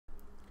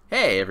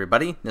Hey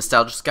everybody,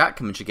 Nostalgia Scott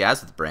coming to you guys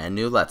with a brand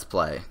new Let's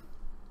Play.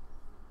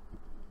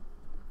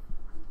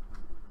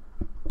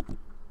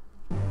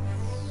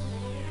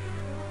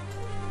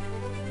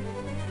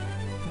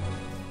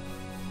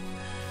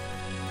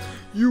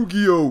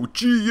 Yu-Gi-Oh!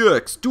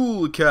 GX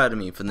Duel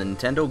Academy for the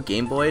Nintendo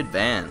Game Boy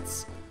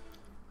Advance.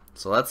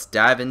 So let's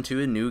dive into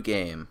a new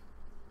game.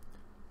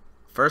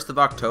 1st of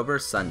October,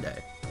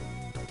 Sunday.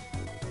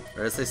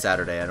 Or did I say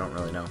Saturday? I don't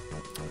really know.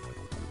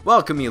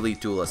 Welcome,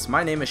 Elite Duelists.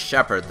 My name is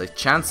Shepard, the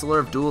Chancellor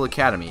of Duel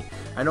Academy.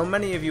 I know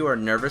many of you are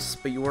nervous,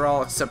 but you are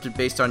all accepted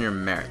based on your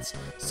merits.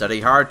 Study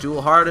hard,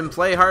 duel hard, and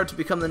play hard to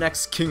become the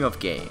next King of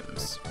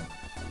Games.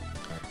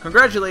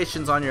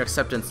 Congratulations on your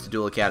acceptance to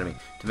Duel Academy.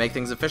 To make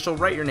things official,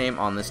 write your name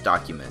on this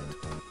document.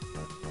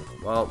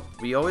 Well,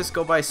 we always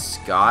go by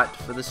Scott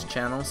for this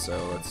channel,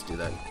 so let's do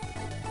that.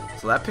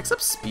 So that picks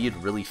up speed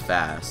really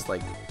fast.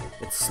 Like,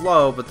 it's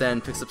slow, but then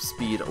picks up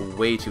speed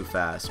way too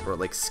fast, or it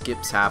like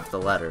skips half the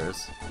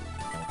letters.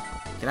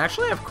 You can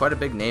actually have quite a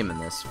big name in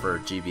this for a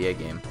GBA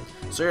game.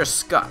 So you're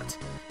Scott.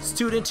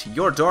 Student,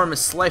 your dorm is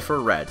Slifer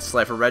Red.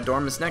 Slifer Red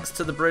dorm is next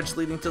to the bridge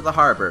leading to the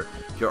harbor.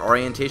 Your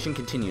orientation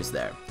continues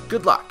there.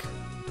 Good luck!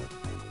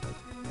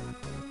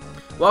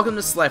 Welcome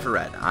to Slifer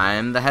Red.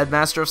 I'm the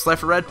headmaster of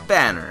Slifer Red,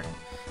 Banner.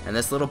 And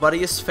this little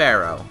buddy is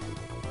Pharaoh.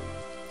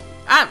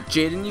 I'm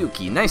Jaden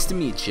Yuki. Nice to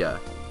meet ya.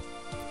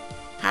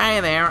 Hi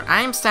there,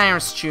 I'm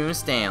Cyrus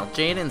Truesdale,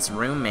 Jaden's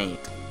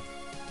roommate.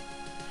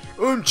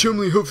 I'm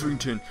Chumley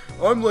Huffington.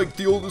 I'm like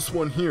the oldest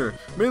one here,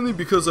 mainly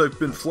because I've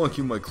been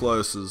flunking my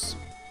classes.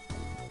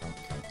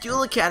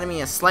 Duel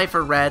Academy is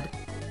Slifer Red,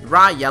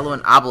 Raw Yellow,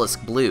 and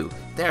Obelisk Blue.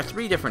 There are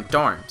 3 different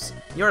dorms.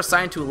 You're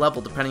assigned to a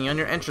level depending on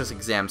your entrance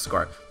exam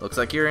score. Looks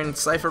like you're in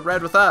Slifer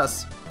Red with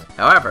us.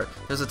 However,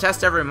 there's a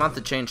test every month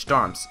to change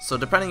dorms, so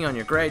depending on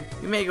your grade,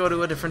 you may go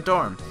to a different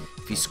dorm.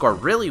 If you score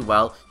really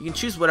well, you can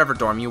choose whatever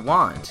dorm you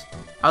want.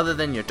 Other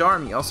than your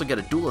dorm, you also get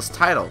a duelist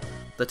title.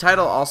 The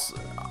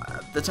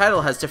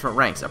title has different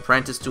ranks: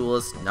 Apprentice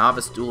Duelist,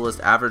 Novice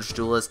Duelist, Average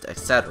Duelist,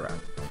 etc.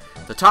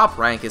 The top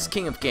rank is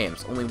King of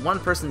Games. Only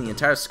one person in the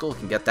entire school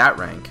can get that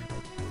rank.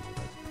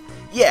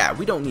 Yeah,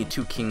 we don't need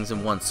 2 kings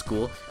in one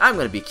school. I'm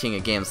gonna be King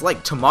of Games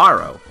like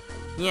tomorrow.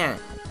 Yeah,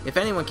 if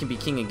anyone can be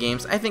King of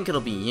Games, I think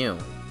it'll be you.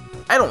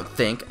 I don't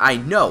think, I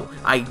know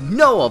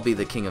I'll be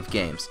the King of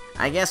Games.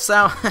 I guess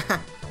so.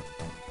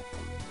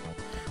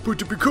 But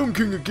to become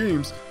King of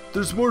Games,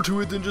 there's more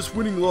to it than just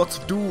winning lots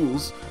of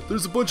duels.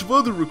 There's a bunch of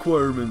other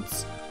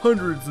requirements.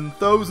 Hundreds and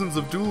thousands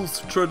of duels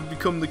to try to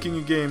become the King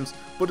of Games,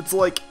 but it's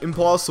like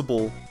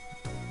impossible.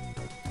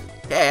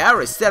 Hey, I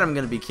already said I'm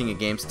gonna be King of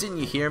Games, didn't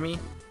you hear me?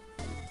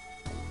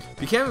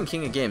 Becoming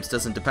King of Games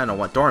doesn't depend on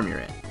what dorm you're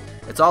in.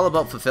 It's all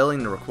about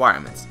fulfilling the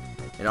requirements.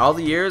 In all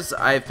the years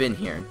I've been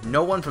here,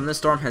 no one from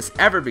this dorm has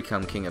ever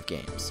become King of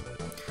Games.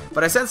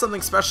 But I sense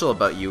something special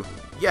about you.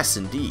 Yes,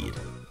 indeed.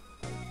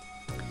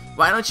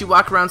 Why don't you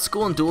walk around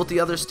school and duel with the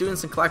other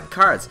students and collect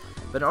cards?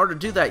 But in order to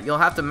do that, you'll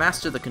have to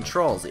master the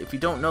controls. If you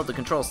don't know the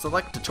controls,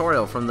 select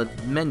tutorial from the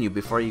menu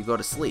before you go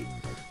to sleep.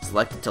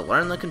 Select it to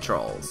learn the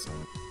controls.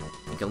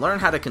 You can learn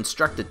how to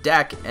construct a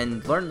deck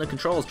and learn the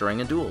controls during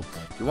a duel.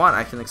 If you want,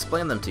 I can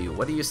explain them to you.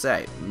 What do you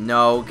say?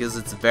 No, because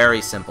it's very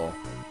simple.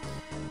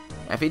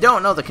 If you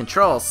don't know the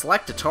controls,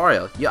 select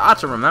tutorial. You ought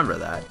to remember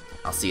that.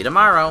 I'll see you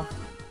tomorrow.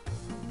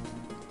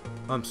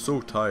 I'm so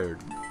tired.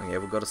 Okay,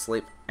 we'll go to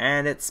sleep.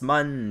 And it's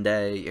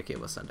Monday. Okay,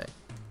 what's Sunday?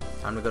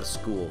 Time to go to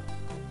school.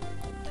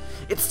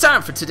 It's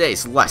time for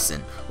today's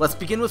lesson. Let's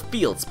begin with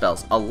field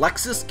spells.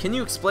 Alexis, can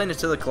you explain it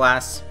to the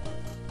class?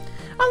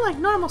 Unlike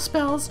normal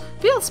spells,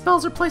 field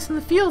spells are placed in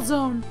the field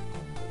zone.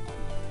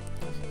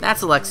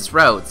 That's Alexis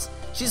Rhodes.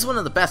 She's one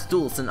of the best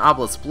duelists in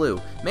Obelisk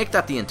Blue. Make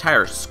that the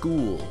entire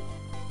school.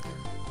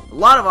 A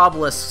lot of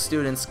Obelisk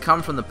students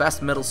come from the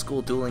best middle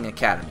school dueling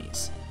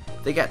academies.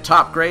 They get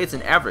top grades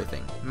in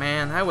everything.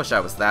 Man, I wish I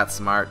was that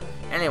smart.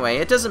 Anyway,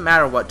 it doesn't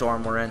matter what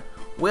dorm we're in.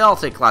 We all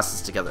take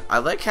classes together. I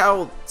like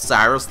how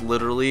Cyrus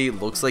literally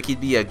looks like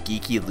he'd be a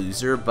geeky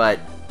loser, but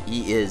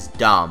he is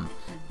dumb.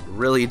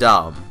 Really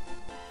dumb.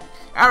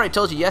 I already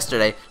told you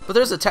yesterday, but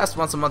there's a test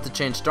once a month to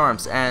change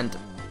dorms, and...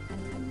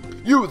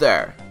 You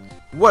there!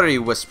 What are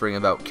you whispering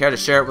about? Care to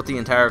share it with the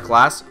entire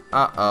class?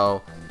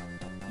 Uh-oh.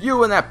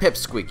 You and that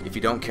pipsqueak. If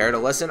you don't care to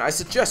listen, I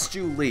suggest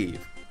you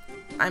leave.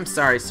 I'm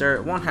sorry, sir.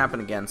 It won't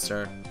happen again,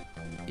 sir.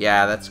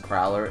 Yeah, that's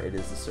Crowler. It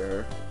is a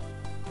sir.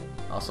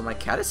 Also, my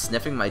cat is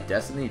sniffing my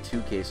Destiny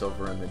 2 case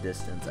over in the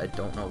distance. I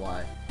don't know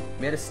why.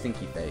 He made a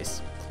stinky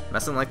face.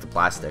 Mustn't like the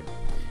plastic.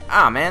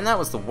 Ah, man, that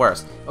was the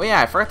worst. Oh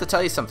yeah, I forgot to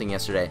tell you something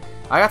yesterday.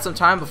 I got some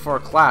time before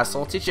class, so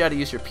I'll teach you how to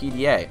use your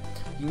PDA.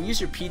 You can use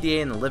your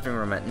PDA in the living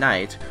room at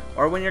night,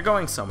 or when you're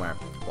going somewhere.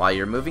 While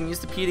you're moving, use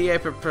the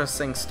PDA by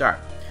pressing start.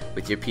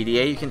 With your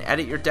PDA, you can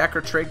edit your deck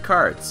or trade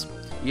cards.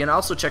 You can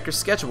also check your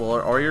schedule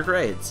or your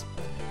grades.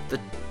 The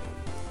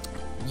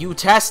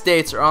test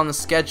dates are on the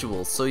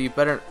schedule, so you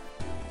better...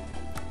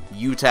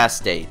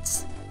 test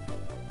dates.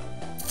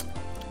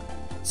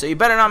 So you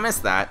better not miss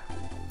that.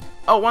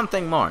 Oh, one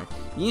thing more.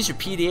 You use your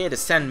PDA to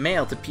send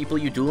mail to people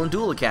you duel in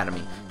Duel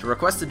Academy. To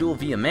request a duel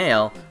via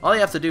mail, all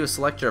you have to do is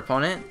select your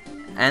opponent,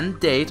 and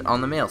date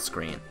on the mail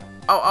screen.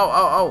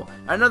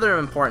 Another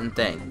important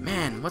thing.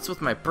 Man, what's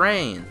with my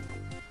brain?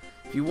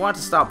 If you want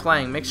to stop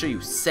playing, make sure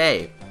you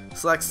save.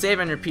 Select save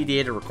on your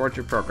PDA to record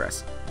your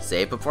progress.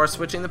 Save before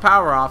switching the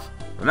power off.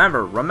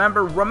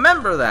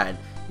 Remember that!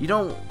 You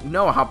don't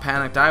know how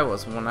panicked I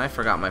was when I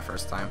forgot my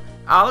first time.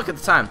 Ah, look at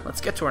the time.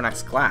 Let's get to our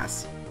next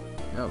class.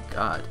 Oh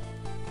god.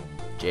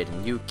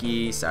 Jaden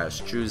Yuki, Cyrus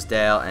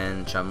Truesdale,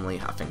 and Chumley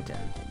Huffington.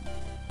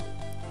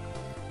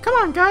 Come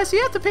on, guys,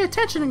 you have to pay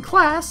attention in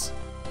class.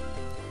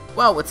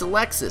 Whoa, it's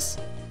Alexis.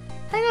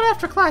 Hang out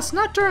after class,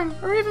 not during,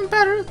 or even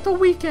better, the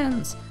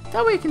weekends.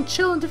 That way you can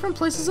chill in different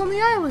places on the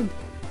island.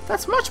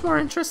 That's much more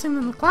interesting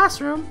than the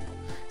classroom.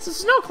 Since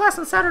there's no class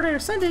on Saturday or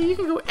Sunday, you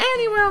can go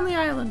anywhere on the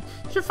island.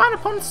 You should find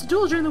opponents to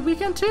duel during the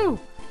weekend, too.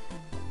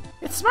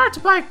 It's smart to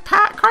buy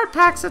card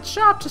packs at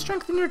shop to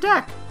strengthen your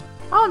deck.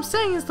 All I'm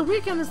saying is the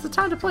weekend is the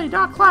time to play,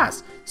 not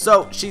class.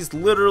 So, she's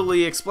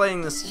literally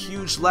explaining this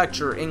huge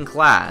lecture in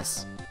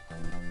class.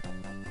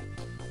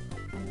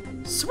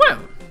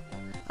 Swoon!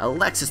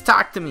 Alexis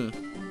talked to me.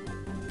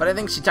 But I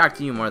think she talked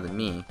to you more than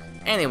me.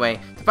 Anyway,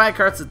 to buy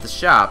cards at the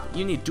shop,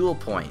 you need duel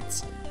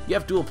points. You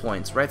have duel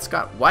points, right,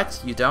 Scott?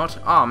 What? You don't?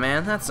 Aw,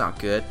 man, that's not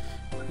good.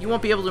 You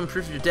won't be able to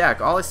improve your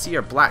deck. All I see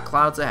are black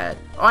clouds ahead.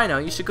 Oh, I know.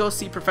 You should go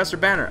see Professor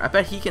Banner. I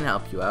bet he can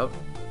help you out.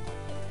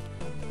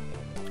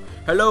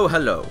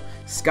 Hello.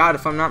 Scott,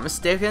 if I'm not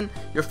mistaken,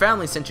 your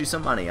family sent you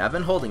some money. I've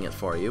been holding it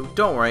for you.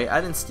 Don't worry,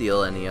 I didn't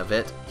steal any of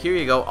it. Here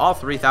you go, all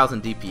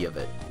 3,000 DP of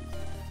it.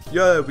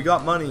 Yeah, we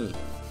got money.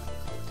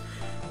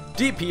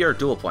 DP are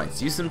duel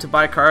points. Use them to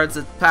buy cards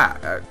at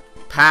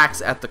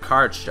packs at the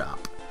card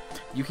shop.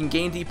 You can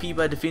gain DP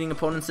by defeating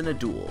opponents in a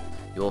duel.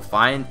 You will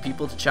find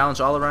people to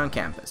challenge all around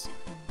campus.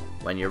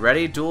 When you're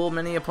ready, duel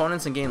many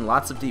opponents and gain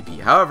lots of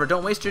DP. However,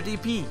 don't waste your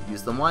DP.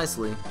 Use them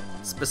wisely.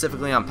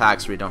 Specifically on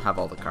packs where you don't have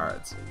all the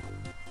cards.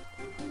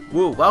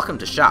 Woo, welcome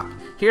to shop.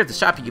 Here at the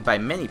shop you can buy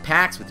many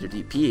packs with your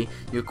DP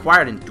you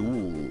acquired in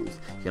duels.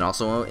 You can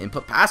also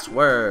input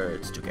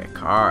passwords to get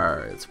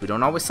cards. We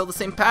don't always sell the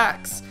same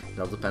packs. It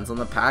all depends on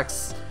the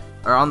packs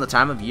or on the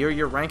time of year,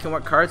 your rank, and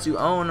what cards you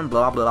own, and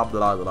blah blah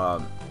blah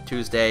blah.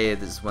 Tuesday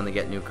is when they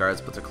get new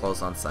cards, but they're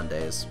closed on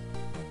Sundays.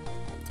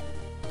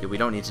 Yeah, we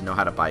don't need to know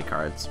how to buy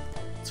cards.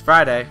 It's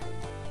Friday.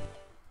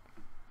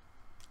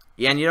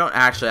 Yeah, and you don't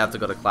actually have to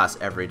go to class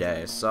every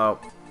day, so...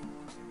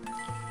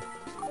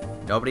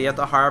 Nobody at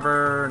the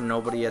harbor,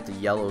 nobody at the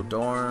yellow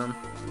dorm.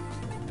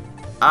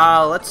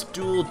 Let's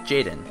duel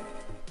Jaden.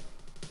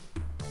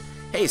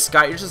 Hey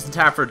Scott, you're just in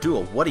time for a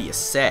duel. What do you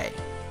say?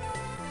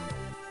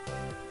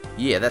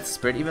 Yeah, that's the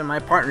spirit. Even my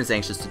partner's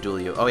anxious to duel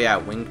you. Oh yeah,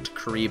 Winged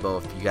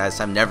Karibo, if you guys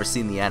have never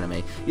seen the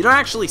anime. You don't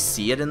actually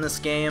see it in this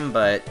game,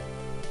 but...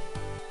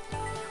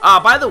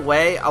 by the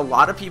way, a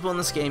lot of people in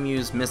this game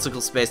use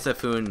Mystical Space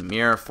Typhoon,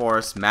 Mirror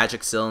Force,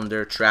 Magic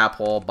Cylinder, Trap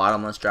Hole,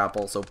 Bottomless Trap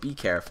Hole, so be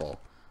careful.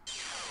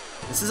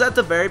 This is at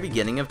the very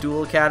beginning of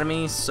Duel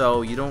Academy,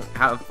 so you don't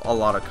have a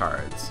lot of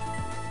cards.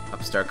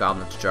 Upstart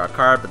Goblin to draw a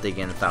card, but they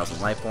gain 1,000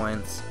 life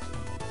points.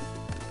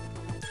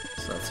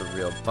 So that's a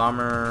real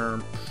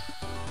bummer.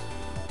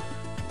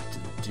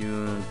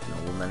 Dune,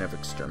 Nobleman of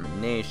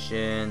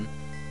Extermination.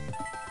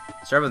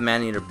 Start with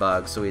Man-Eater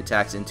Bug, so he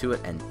attacks into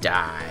it and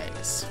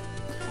dies.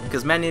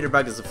 Because Man-Eater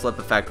Bug is a flip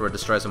effect where it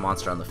destroys a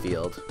monster on the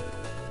field.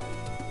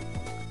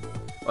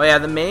 Oh yeah,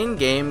 the main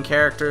game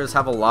characters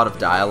have a lot of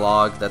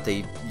dialogue that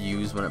they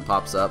use when it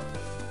pops up.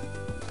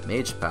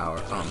 Mage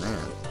Power, oh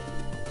man.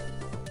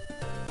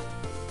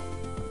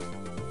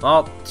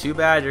 Well, too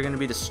bad you're gonna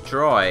be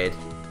destroyed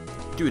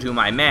due to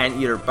my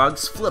Man-Eater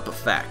Bug's flip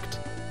effect.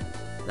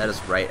 That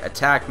is right,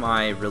 attack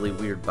my really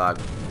weird bug.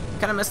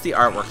 Kinda miss the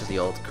artwork of the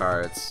old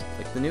cards.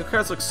 Like, the new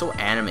cards look so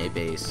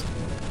anime-based.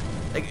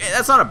 Like,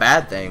 that's not a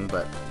bad thing,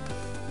 but...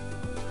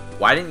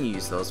 Why didn't you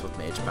use those with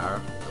Mage Power?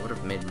 That would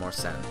have made more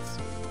sense.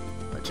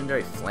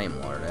 Legendary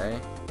Flame Lord, eh?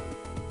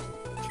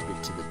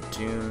 Tribute to the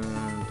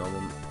Dune...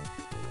 Double...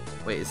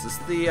 Wait, is this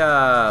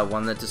the,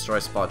 one that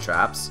destroys spell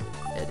traps?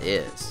 It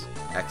is.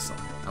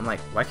 Excellent. I'm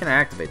like, why can't I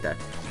activate that?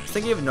 I was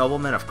thinking of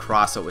Nobleman of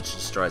Crosso, which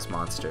destroys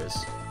monsters.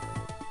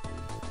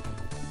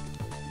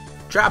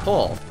 Trap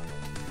Hole!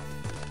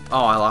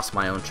 Oh, I lost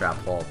my own Trap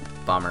Hole.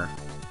 Bummer.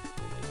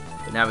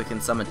 But now we can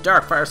summon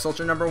Darkfire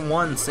Soldier number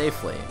 1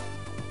 safely.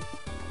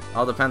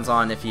 All depends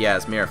on if he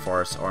has Mirror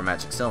Force or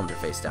Magic Cylinder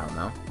face down,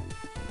 though.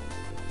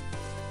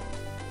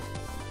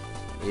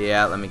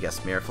 Yeah, let me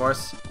guess. Mirror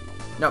Force?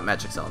 Nope,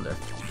 Magic Cylinder.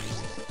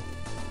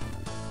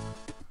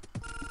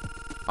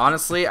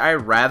 Honestly, I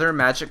rather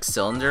Magic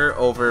Cylinder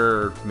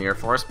over Mirror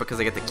Force because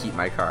I get to keep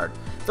my card.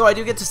 Though I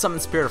do get to summon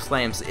Spirit of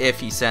Flames if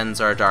he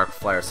sends our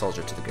Darkfire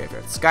Soldier to the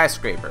graveyard.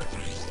 Skyscraper.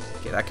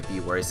 Okay, that could be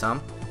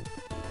worrisome.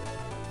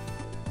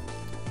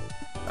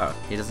 Oh,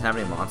 he doesn't have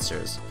any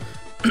monsters.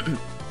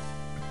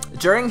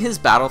 During his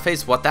battle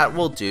phase, what that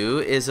will do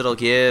is it'll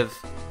give...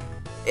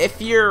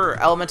 If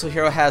your elemental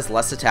hero has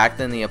less attack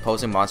than the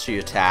opposing monster you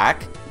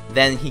attack,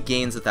 then he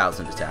gains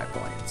 1,000 attack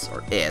points.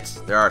 Or it.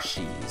 There are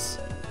she's.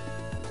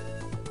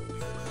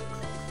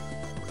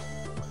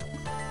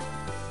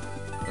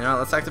 You know,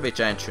 let's activate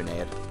Giant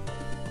Trunade.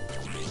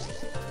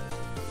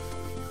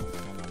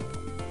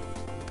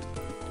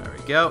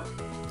 we go.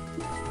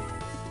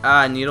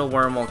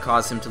 Needleworm will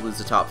cause him to lose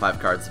the top 5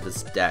 cards of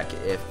his deck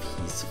if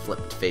he's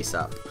flipped face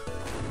up.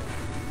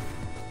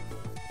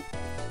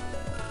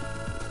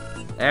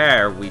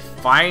 There, we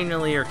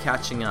finally are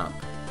catching up.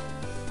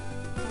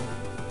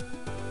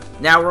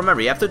 Now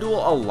remember, you have to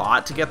duel a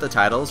lot to get the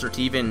titles or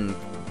to even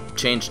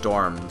change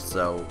dorms,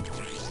 so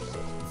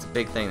it's a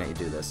big thing that you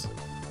do this.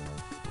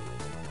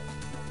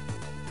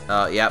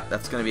 Yep,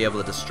 that's going to be able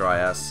to destroy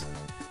us.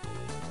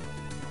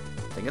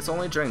 I think it's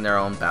only during their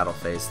own battle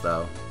phase,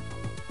 though.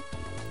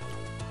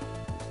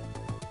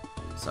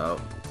 So,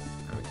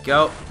 there we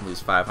go. Lose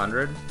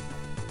 500.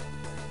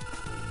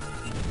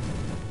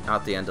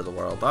 Not the end of the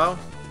world, though.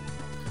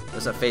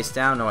 There's a face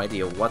down, no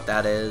idea what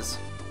that is.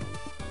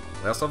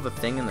 We also have the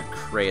thing in the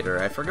crater.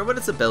 I forget what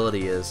its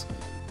ability is.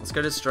 Let's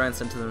go destroy and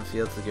send to the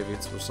field to give you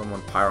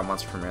someone pyro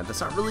monster from here.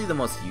 That's not really the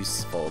most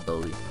useful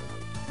ability.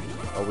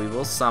 But we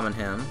will summon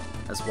him,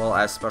 as well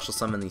as special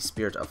summon the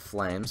Spirit of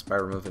Flames by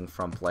removing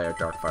from player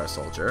Darkfire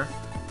Soldier.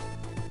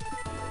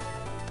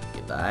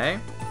 Goodbye.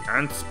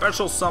 And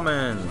special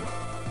summon!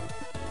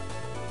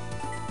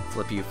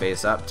 Flip you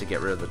face up to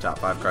get rid of the top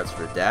 5 cards of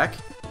your deck.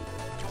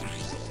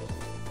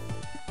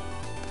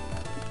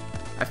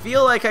 I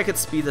feel like I could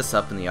speed this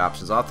up in the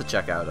options. I'll have to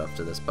check out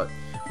after this, but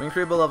Wing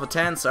Creeper level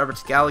 10,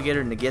 Cybertic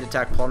Alligator, Negate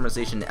Attack,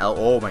 Polymerization,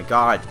 oh my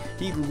god.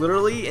 He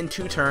literally, in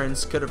 2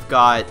 turns, could have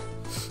got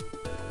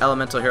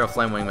Elemental Hero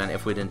Flame Wingman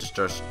if we didn't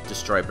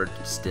destroy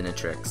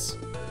Burstinatrix.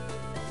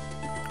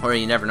 Or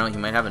you never know, he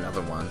might have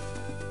another one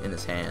in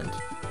his hand.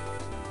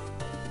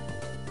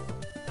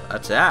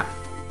 Attack!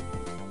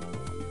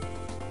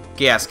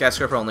 Yeah,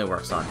 Skyscraper only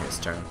works on his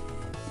turn.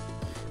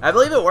 I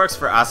believe it works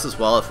for us as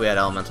well if we had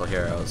Elemental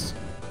Heroes.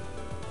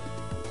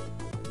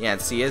 Yeah,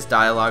 and see his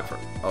dialogue for...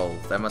 Oh,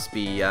 that must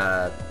be,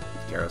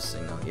 Hero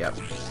Signal. Yep.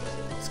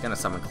 He's gonna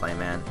summon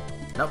Clayman.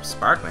 Nope,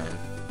 Sparkman.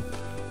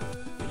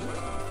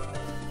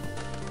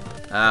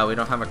 We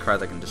don't have a card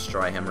that can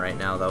destroy him right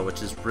now, though,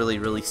 which is really,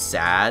 really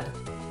sad.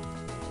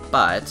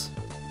 But...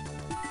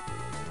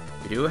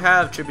 we do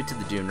have Tribute to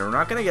the Doomed. We're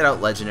not gonna get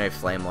out Legendary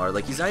Flame Lord.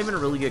 Like, he's not even a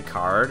really good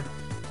card.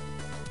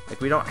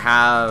 Like, we don't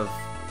have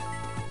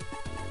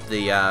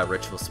the,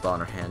 Ritual spell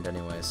in our hand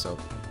anyway, so...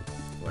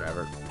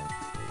 whatever.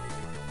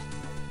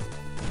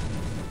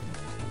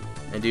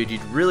 And dude,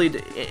 you'd really...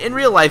 in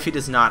real life, he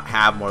does not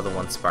have more than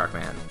one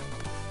Sparkman.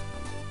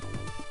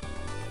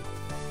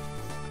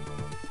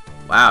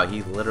 Wow,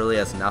 he literally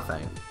has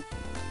nothing.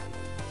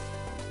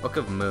 Book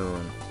of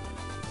Moon.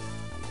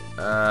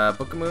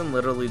 Book of Moon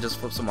literally just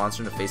flips a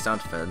monster into face-down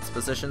defense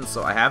position,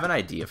 so I have an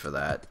idea for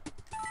that.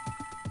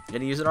 I'm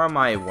gonna use it on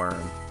my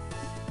worm.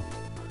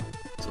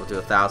 So we'll do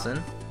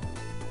 1,000.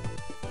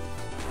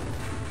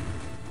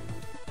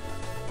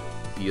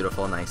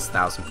 Beautiful, nice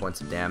 1,000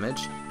 points of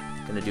damage.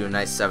 Gonna do a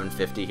nice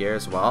 750 here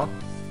as well.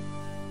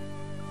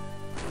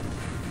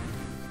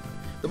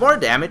 The more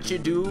damage you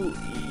do,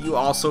 you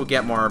also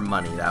get more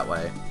money that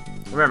way.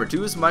 Remember,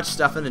 do as much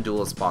stuff in a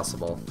duel as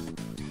possible.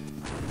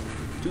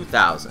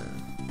 2,000.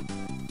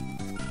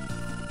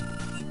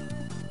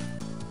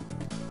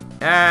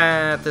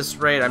 At this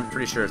rate, I'm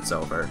pretty sure it's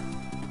over.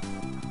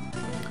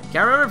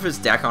 Can't remember if his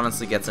deck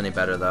honestly gets any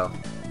better, though.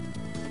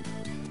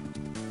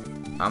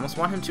 I almost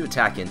want him to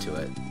attack into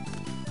it.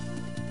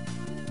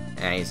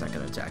 He's not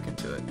going to attack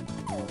into it.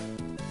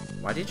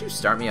 Why did you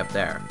start me up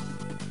there?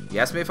 You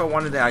asked me if I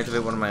wanted to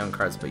activate one of my own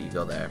cards, but you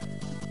go there.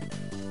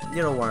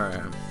 You know where I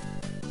am.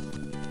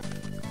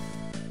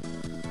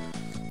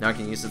 Now I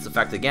can use its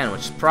effect again,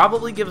 which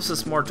probably gives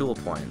us more duel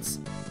points.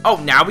 Oh,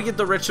 now we get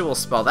the Ritual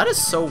spell. That is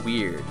so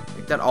weird.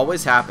 Like, that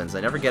always happens.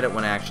 I never get it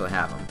when I actually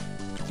have them.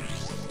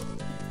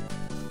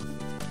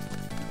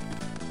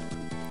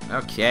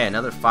 Okay,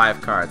 another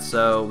 5 cards.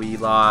 So we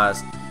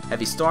lost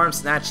Heavy Storm,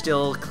 Snatch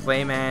Steal,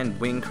 Clayman,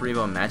 Wing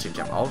Karibo, and Magic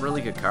Gem. All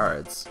really good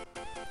cards.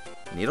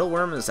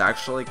 Needleworm is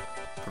actually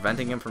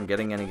preventing him from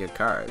getting any good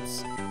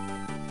cards.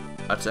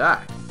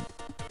 Attack!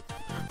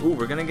 Ooh,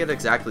 we're gonna get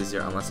exactly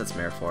 0 unless it's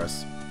Mirror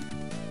Force.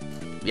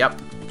 Yep.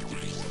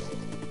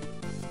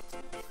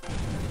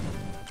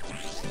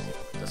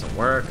 Doesn't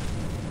work.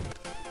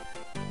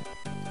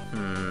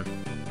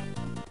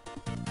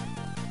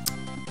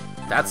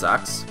 That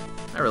sucks.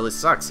 That really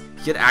sucks.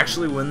 He could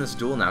actually win this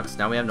duel now, because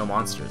now we have no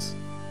monsters.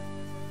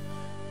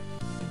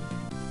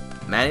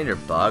 Man-Eater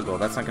Bug? Well,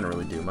 that's not going to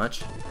really do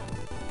much.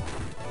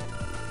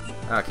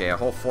 Okay, a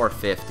whole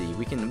 450.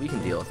 We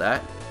can deal with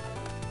that.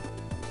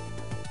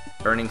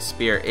 Burning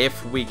Spear,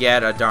 if we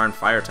get a darn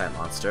Fire-type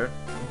monster.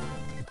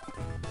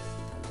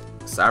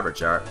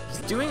 Cyberjar. He's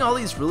doing all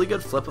these really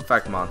good flip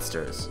effect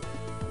monsters.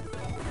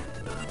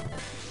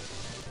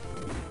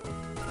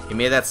 He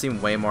made that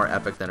seem way more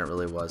epic than it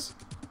really was.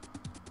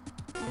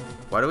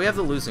 Why do we have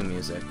the losing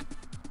music?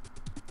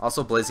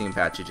 Also, Blazing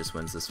Apache just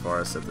wins this for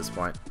us at this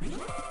point.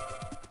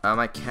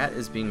 My cat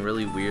is being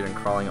really weird and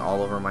crawling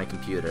all over my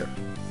computer.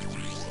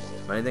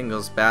 If anything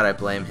goes bad, I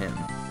blame him.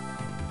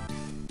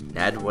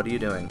 Ned, what are you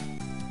doing?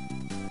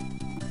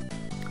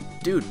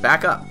 Dude,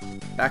 back up.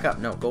 Back up.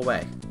 No, go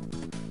away.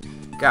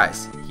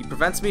 Guys, he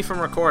prevents me from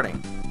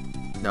recording.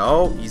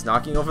 No, he's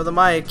knocking over the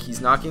mic. He's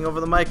knocking over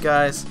the mic,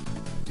 guys.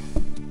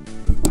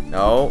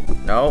 No,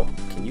 no.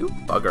 Can you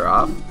bugger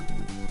off?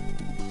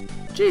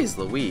 Jeez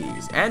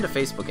Louise. And a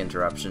Facebook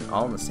interruption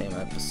all in the same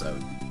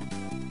episode.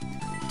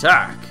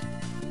 Attack!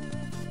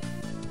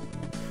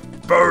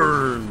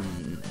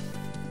 Burn!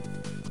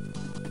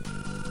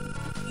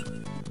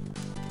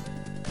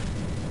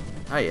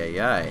 Ay, ay,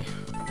 ay.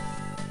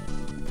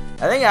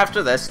 I think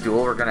after this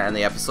duel, we're gonna end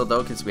the episode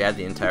though, because we had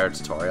the entire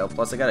tutorial.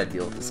 Plus, I gotta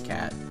deal with this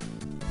cat.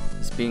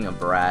 He's being a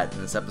brat,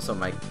 and this episode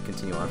might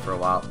continue on for a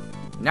while.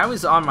 Now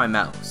he's on my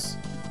mouse.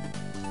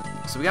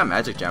 So we got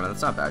Magic Jam, and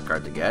that's not a bad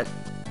card to get.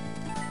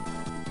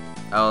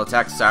 I'll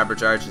attack Cyber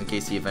Charge in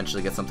case he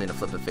eventually gets something to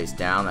flip it face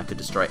down. That could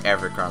destroy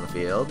every card on the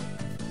field.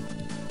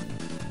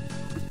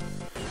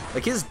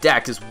 Like, his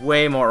deck is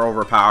way more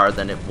overpowered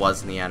than it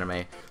was in the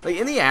anime. Like,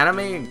 in the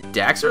anime,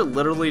 decks are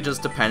literally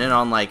just dependent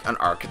on, like, an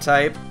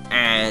archetype,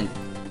 and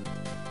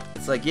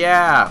it's like,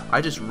 yeah, I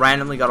just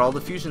randomly got all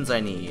the fusions I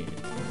need.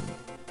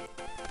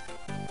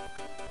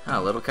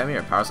 Oh, little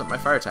Chimera powers up my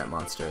fire-type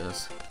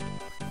monsters.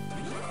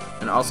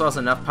 And also has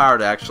enough power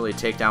to actually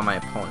take down my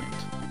opponent.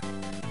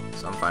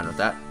 So I'm fine with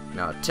that.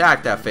 Now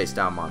attack that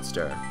face-down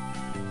monster.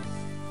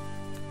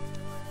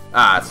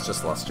 Ah, it's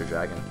just Luster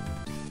Dragon.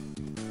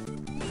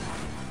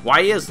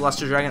 Why he is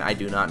Luster Dragon, I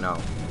do not know.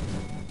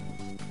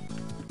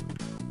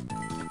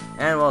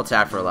 And we'll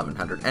attack for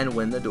 1100 and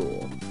win the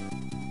duel.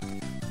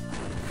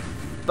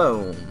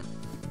 Boom.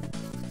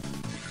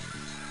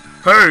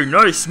 Hey,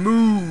 nice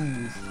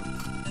move!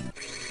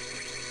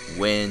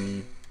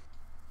 Win.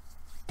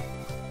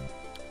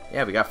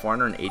 Yeah, we got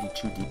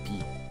 482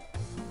 DP.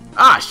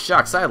 Ah,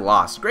 shucks, I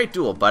lost. Great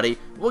duel, buddy.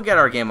 We'll get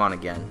our game on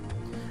again.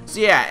 So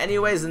yeah,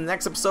 anyways, in the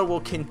next episode,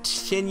 we'll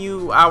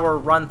continue our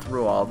run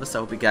through all of this. I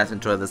hope you guys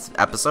enjoyed this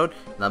episode.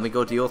 Let me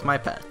go deal with my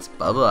pets.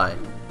 Bye-bye.